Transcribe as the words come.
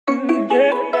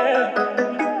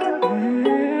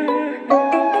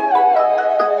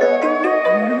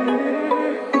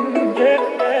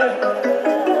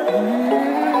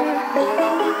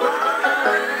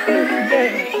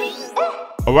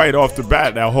right off the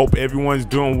bat, I hope everyone's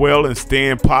doing well and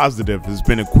staying positive. It's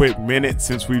been a quick minute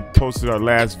since we posted our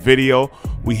last video.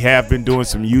 We have been doing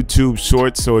some YouTube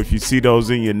shorts, so if you see those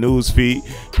in your news feed,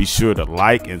 be sure to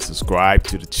like and subscribe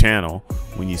to the channel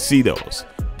when you see those.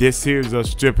 This here is us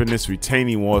stripping this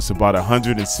retaining wall. It's about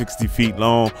 160 feet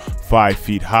long, 5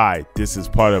 feet high. This is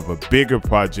part of a bigger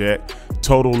project.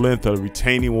 Total length of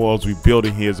retaining walls we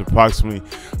building here is approximately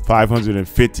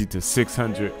 550 to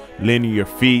 600 linear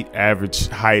feet. Average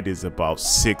height is about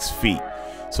 6 feet.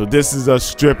 So this is us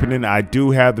stripping it. I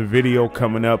do have the video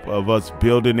coming up of us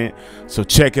building it, so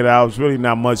check it out. It's really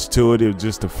not much to it. It was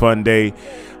just a fun day.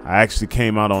 I actually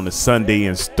came out on a Sunday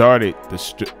and started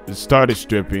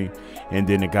stripping, and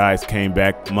then the guys came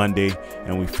back Monday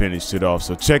and we finished it off.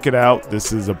 So check it out.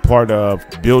 This is a part of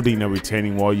building a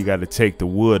retaining wall. You got to take the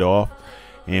wood off,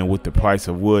 and with the price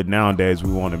of wood nowadays,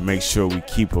 we want to make sure we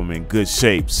keep them in good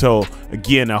shape. So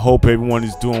again, I hope everyone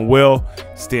is doing well,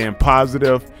 staying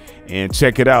positive, and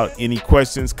check it out. Any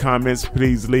questions, comments,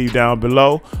 please leave down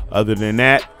below. Other than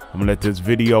that, I'm gonna let this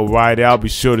video ride out. Be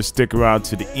sure to stick around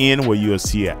to the end where you'll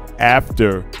see an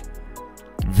after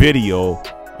video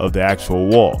of the actual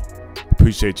wall.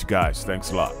 Appreciate you guys.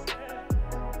 Thanks a lot.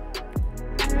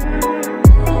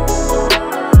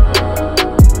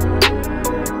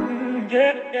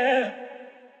 Yeah.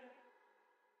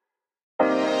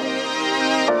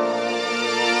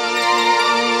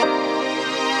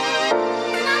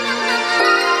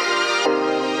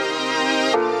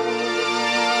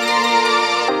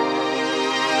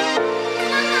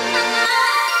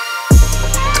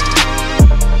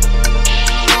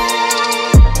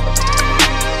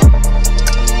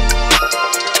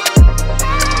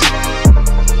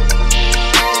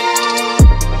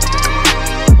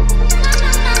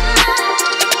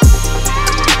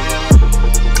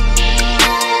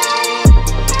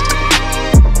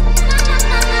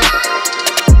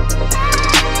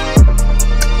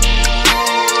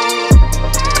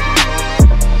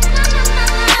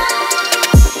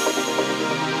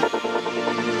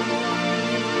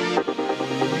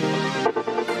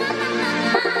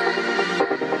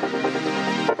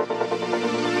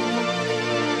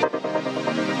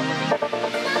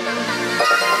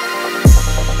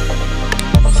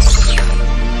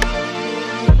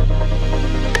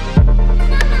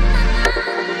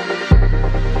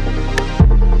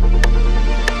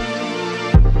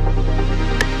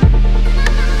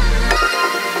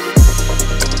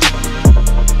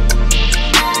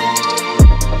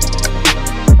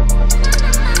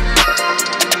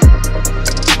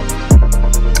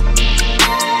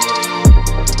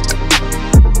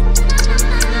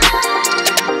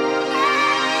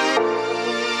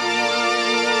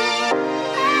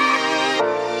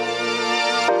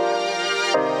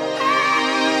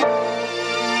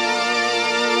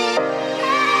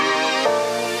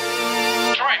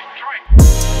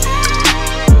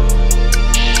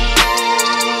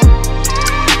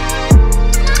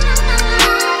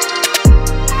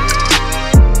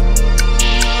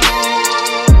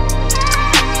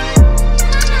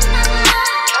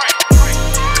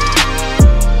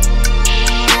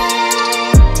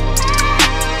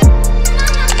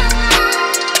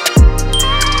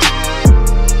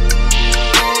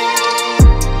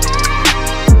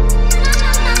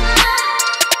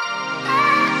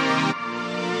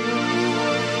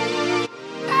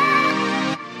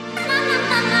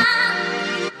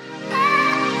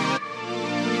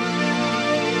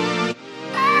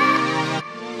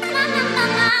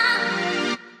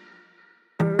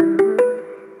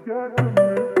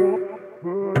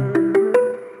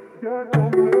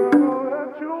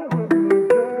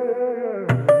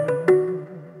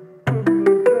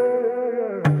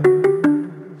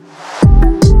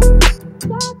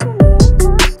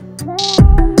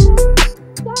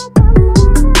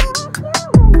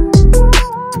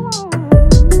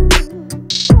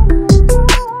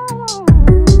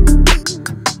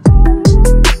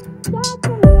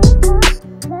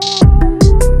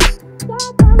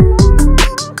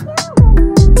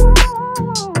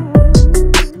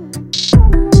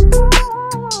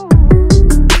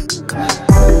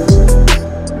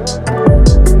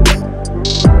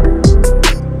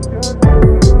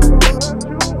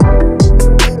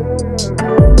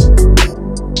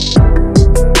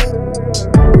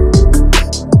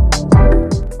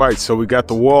 Right, so we got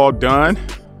the wall done.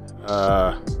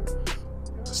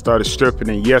 Started stripping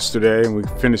it yesterday and we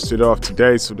finished it off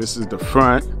today. So this is the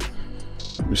front.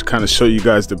 Let me just kind of show you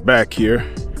guys the back here.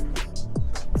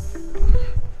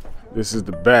 This is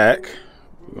the back.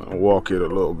 We're gonna walk it a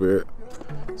little bit.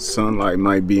 Sunlight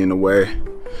might be in the way.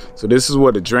 So this is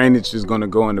where the drainage is gonna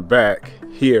go in the back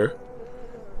here.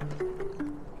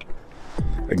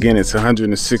 again, it's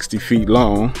 160 feet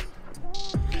long.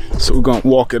 So we're gonna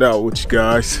walk it out with you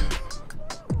guys.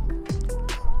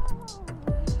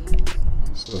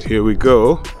 So here we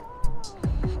go.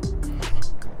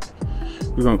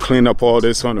 We're gonna clean up all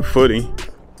this on the footing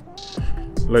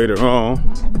later on.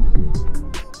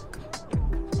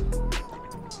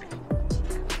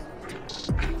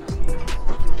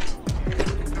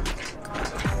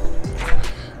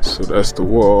 So that's the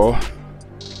wall.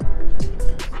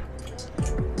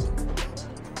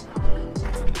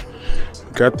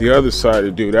 Got the other side to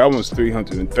do. That one's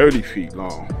 330 feet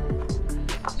long.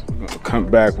 We're gonna come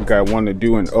back. We got one to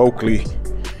do in Oakley,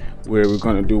 where we're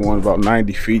gonna do one about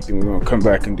 90 feet. Then we're gonna come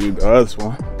back and do the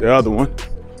other one.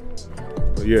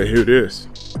 But yeah, here it is.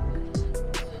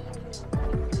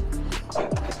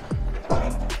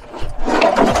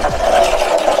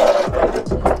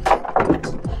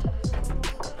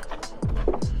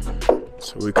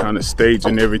 So we're kind of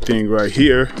staging everything right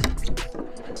here.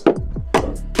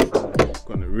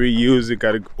 Gonna reuse it.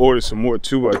 Got to order some more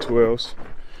 2x12s.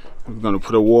 We're gonna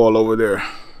put a wall over there.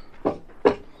 All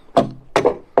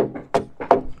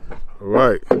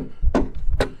right.